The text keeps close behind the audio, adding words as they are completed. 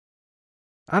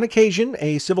On occasion,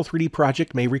 a Civil 3D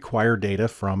project may require data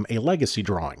from a legacy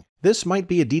drawing. This might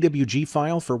be a DWG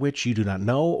file for which you do not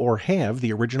know or have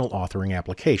the original authoring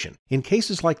application. In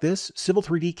cases like this, Civil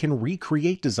 3D can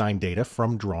recreate design data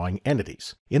from drawing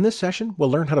entities. In this session,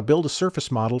 we'll learn how to build a surface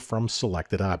model from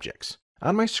selected objects.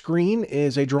 On my screen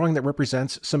is a drawing that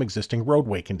represents some existing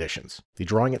roadway conditions. The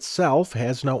drawing itself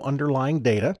has no underlying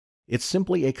data. It's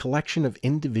simply a collection of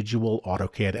individual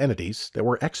AutoCAD entities that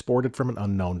were exported from an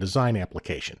unknown design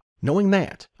application. Knowing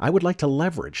that, I would like to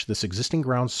leverage this existing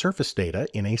ground surface data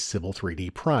in a Civil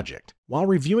 3D project. While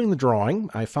reviewing the drawing,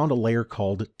 I found a layer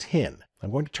called Tin.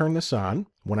 I'm going to turn this on.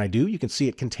 When I do, you can see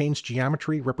it contains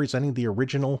geometry representing the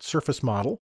original surface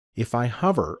model. If I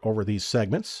hover over these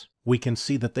segments, we can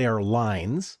see that they are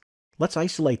lines. Let's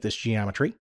isolate this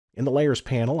geometry. In the Layers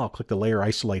panel, I'll click the Layer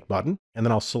Isolate button, and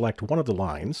then I'll select one of the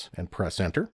lines and press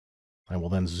Enter. I will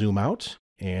then zoom out,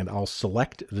 and I'll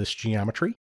select this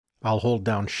geometry. I'll hold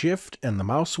down Shift and the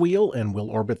mouse wheel, and we'll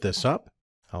orbit this up.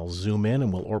 I'll zoom in,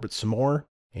 and we'll orbit some more.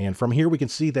 And from here, we can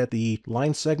see that the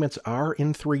line segments are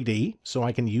in 3D, so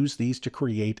I can use these to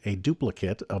create a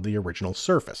duplicate of the original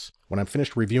surface. When I'm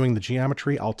finished reviewing the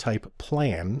geometry, I'll type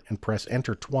Plan and press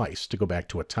Enter twice to go back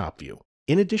to a top view.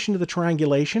 In addition to the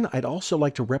triangulation, I'd also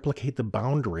like to replicate the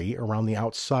boundary around the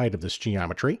outside of this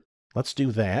geometry. Let's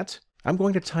do that. I'm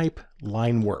going to type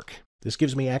line work. This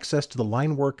gives me access to the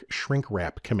line work shrink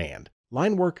wrap command.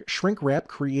 Line work shrink wrap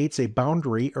creates a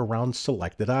boundary around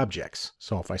selected objects.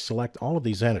 So if I select all of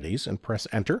these entities and press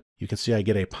Enter, you can see I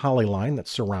get a polyline that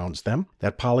surrounds them.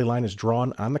 That polyline is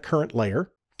drawn on the current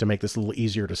layer. To make this a little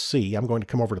easier to see, I'm going to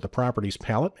come over to the Properties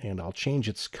palette and I'll change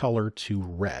its color to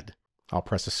red. I'll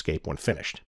press Escape when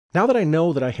finished. Now that I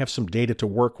know that I have some data to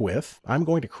work with, I'm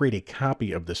going to create a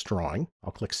copy of this drawing.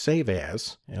 I'll click Save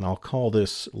As, and I'll call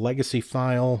this Legacy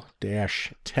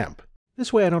File-Temp.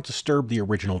 This way I don't disturb the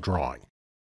original drawing.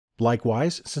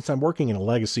 Likewise, since I'm working in a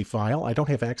legacy file, I don't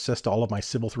have access to all of my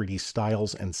Civil 3D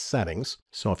styles and settings.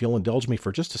 So if you'll indulge me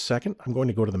for just a second, I'm going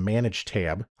to go to the Manage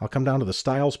tab. I'll come down to the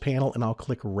Styles panel and I'll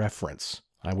click Reference.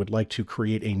 I would like to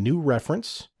create a new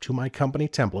reference to my company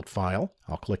template file.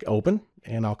 I'll click Open,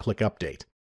 and I'll click Update.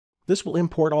 This will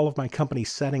import all of my company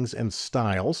settings and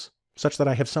styles, such that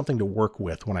I have something to work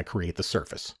with when I create the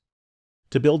surface.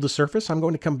 To build the surface, I'm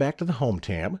going to come back to the Home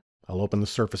tab. I'll open the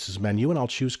Surfaces menu, and I'll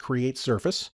choose Create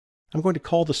Surface. I'm going to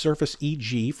call the surface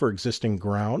EG for existing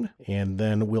ground, and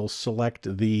then we'll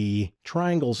select the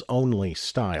Triangles Only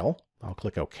style. I'll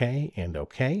click OK and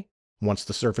OK. Once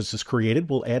the surface is created,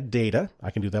 we'll add data.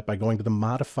 I can do that by going to the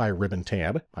Modify ribbon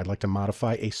tab. I'd like to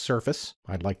modify a surface.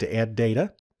 I'd like to add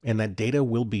data, and that data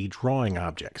will be drawing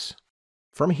objects.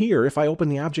 From here, if I open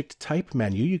the Object Type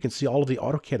menu, you can see all of the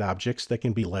AutoCAD objects that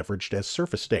can be leveraged as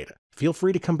surface data. Feel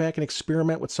free to come back and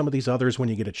experiment with some of these others when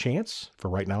you get a chance. For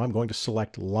right now, I'm going to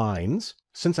select Lines.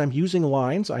 Since I'm using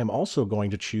lines, I am also going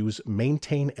to choose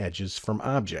Maintain Edges from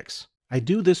Objects. I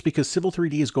do this because Civil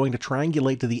 3D is going to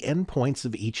triangulate to the endpoints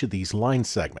of each of these line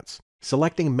segments.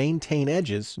 Selecting Maintain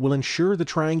Edges will ensure the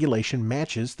triangulation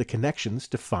matches the connections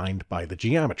defined by the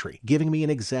geometry, giving me an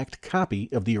exact copy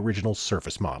of the original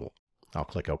surface model. I'll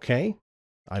click OK.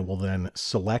 I will then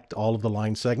select all of the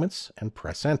line segments and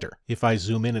press Enter. If I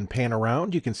zoom in and pan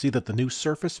around, you can see that the new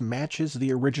surface matches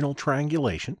the original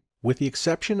triangulation, with the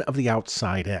exception of the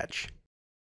outside edge.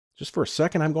 Just for a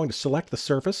second, I'm going to select the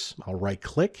surface. I'll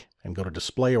right-click and go to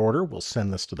Display Order. We'll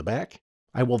send this to the back.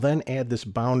 I will then add this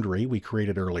boundary we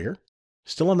created earlier.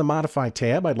 Still on the Modify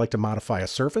tab, I'd like to modify a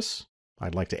surface.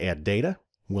 I'd like to add data.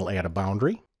 We'll add a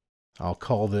boundary. I'll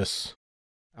call this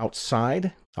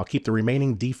Outside. I'll keep the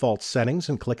remaining default settings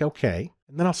and click OK.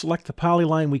 And then I'll select the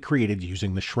polyline we created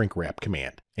using the Shrink Wrap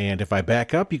command. And if I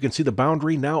back up, you can see the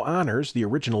boundary now honors the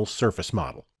original surface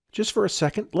model. Just for a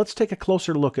second, let's take a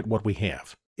closer look at what we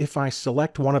have. If I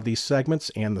select one of these segments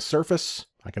and the surface,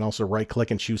 I can also right-click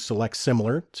and choose Select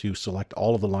Similar to select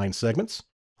all of the line segments.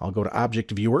 I'll go to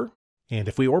Object Viewer, and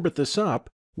if we orbit this up,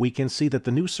 we can see that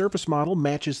the new surface model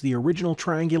matches the original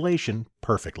triangulation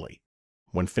perfectly.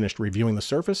 When finished reviewing the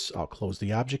surface, I'll close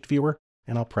the Object Viewer,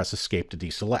 and I'll press Escape to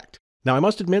deselect. Now, I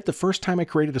must admit, the first time I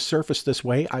created a surface this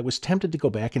way, I was tempted to go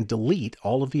back and delete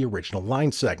all of the original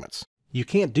line segments. You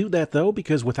can't do that, though,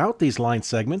 because without these line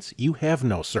segments, you have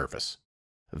no surface.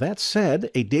 That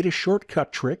said, a data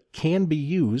shortcut trick can be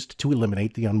used to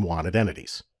eliminate the unwanted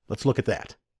entities. Let's look at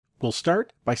that. We'll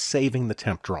start by saving the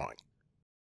temp drawing.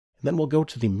 Then we'll go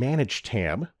to the Manage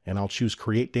tab, and I'll choose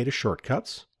Create Data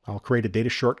Shortcuts. I'll create a data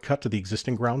shortcut to the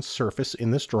existing ground surface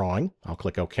in this drawing. I'll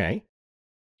click OK.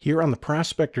 Here on the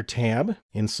Prospector tab,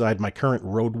 inside my current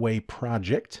roadway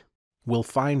project, we'll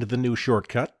find the new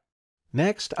shortcut.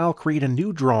 Next, I'll create a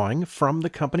new drawing from the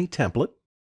company template.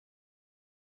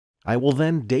 I will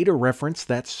then data reference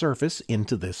that surface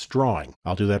into this drawing.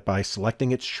 I'll do that by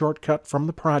selecting its shortcut from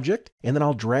the project, and then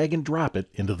I'll drag and drop it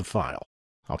into the file.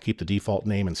 I'll keep the default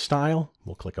name and style.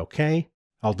 We'll click OK.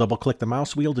 I'll double-click the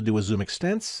mouse wheel to do a zoom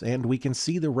extents, and we can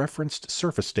see the referenced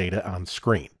surface data on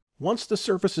screen. Once the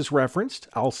surface is referenced,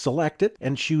 I'll select it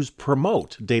and choose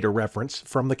Promote Data Reference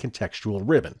from the contextual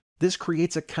ribbon. This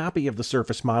creates a copy of the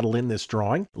surface model in this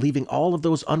drawing, leaving all of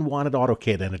those unwanted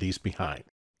AutoCAD entities behind.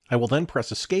 I will then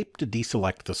press Escape to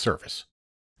deselect the surface.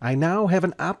 I now have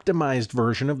an optimized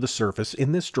version of the surface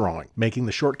in this drawing, making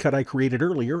the shortcut I created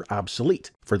earlier obsolete.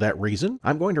 For that reason,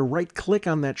 I'm going to right-click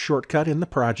on that shortcut in the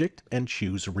project and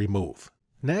choose Remove.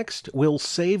 Next, we'll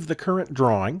save the current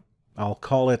drawing. I'll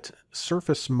call it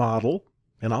Surface Model,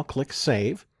 and I'll click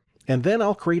Save. And then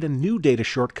I'll create a new data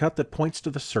shortcut that points to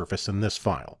the surface in this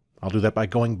file. I'll do that by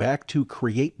going back to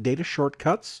Create Data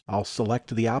Shortcuts. I'll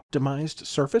select the optimized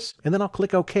surface, and then I'll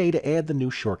click OK to add the new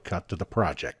shortcut to the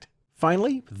project.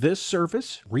 Finally, this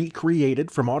surface,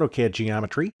 recreated from AutoCAD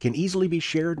geometry, can easily be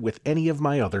shared with any of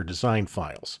my other design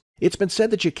files. It's been said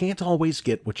that you can't always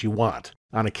get what you want.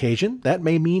 On occasion, that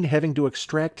may mean having to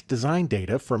extract design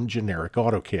data from generic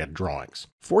AutoCAD drawings.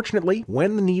 Fortunately,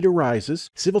 when the need arises,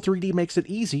 Civil 3D makes it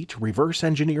easy to reverse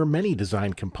engineer many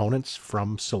design components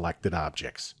from selected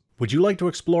objects. Would you like to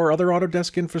explore other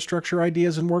Autodesk infrastructure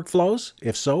ideas and workflows?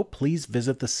 If so, please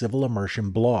visit the Civil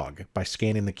Immersion blog by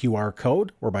scanning the QR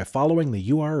code or by following the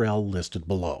URL listed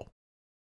below.